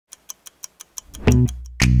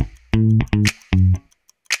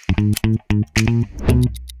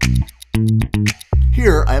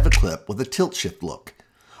clip with a tilt-shift look.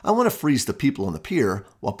 I want to freeze the people on the pier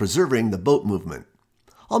while preserving the boat movement.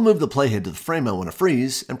 I'll move the playhead to the frame I want to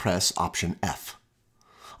freeze and press Option F.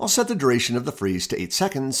 I'll set the duration of the freeze to 8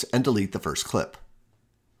 seconds and delete the first clip.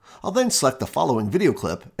 I'll then select the following video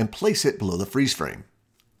clip and place it below the freeze frame.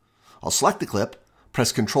 I'll select the clip,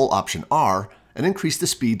 press Ctrl Option R, and increase the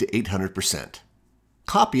speed to 800%.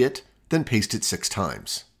 Copy it, then paste it 6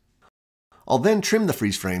 times. I'll then trim the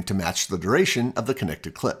freeze frame to match the duration of the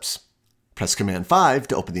connected clips. Press Command 5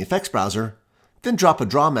 to open the effects browser, then drop a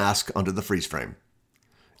draw mask onto the freeze frame.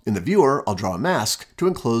 In the viewer, I'll draw a mask to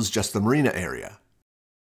enclose just the marina area.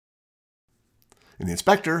 In the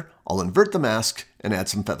inspector, I'll invert the mask and add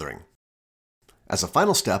some feathering. As a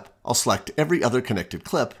final step, I'll select every other connected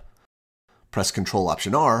clip, press Ctrl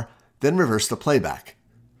Option R, then reverse the playback.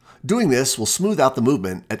 Doing this will smooth out the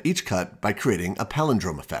movement at each cut by creating a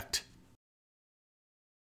palindrome effect.